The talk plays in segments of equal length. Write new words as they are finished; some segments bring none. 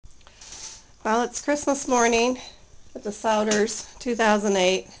Well, it's Christmas morning at the Souders,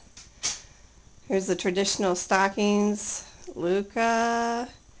 2008. Here's the traditional stockings. Luca,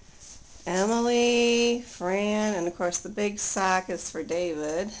 Emily, Fran, and of course the big sock is for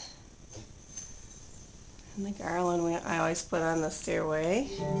David. And the garland I always put on the stairway.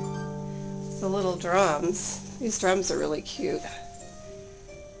 It's the little drums. These drums are really cute.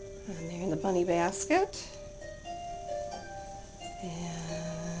 And they're in the bunny basket.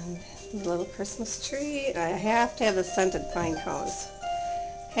 And the little Christmas tree. I have to have the scented pine cones.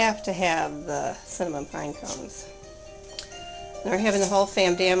 Have to have the cinnamon pine cones. And we're having the whole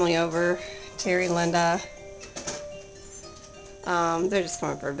family over. Terry and Linda. They're just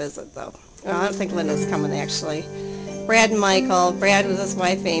coming for a visit though. Well, I don't think Linda's coming actually. Brad and Michael. Brad with his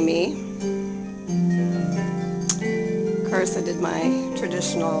wife Amy. Of course I did my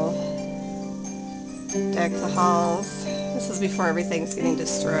traditional deck the halls. This is before everything's getting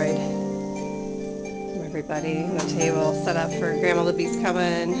destroyed. Everybody, the table set up for Grandma Libby's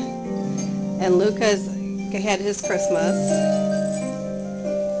coming. And Luca's had his Christmas.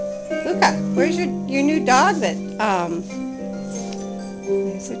 Luca, where's your new dog that,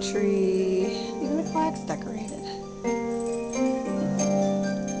 there's a tree. Even the clock's decorated.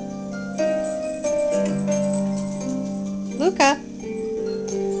 Luca.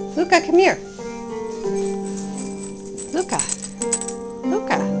 Luca, come here. Luca.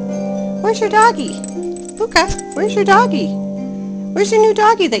 Luca. Where's your doggy? Luca, where's your doggy? Where's your new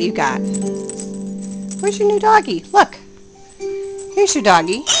doggy that you got? Where's your new doggy? Look. Here's your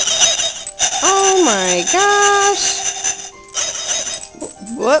doggy. Oh my gosh.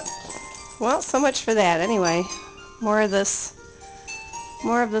 Whoop. Well, so much for that. Anyway, more of this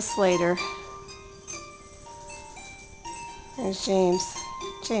later. There's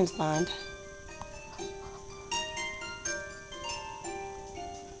James Bond.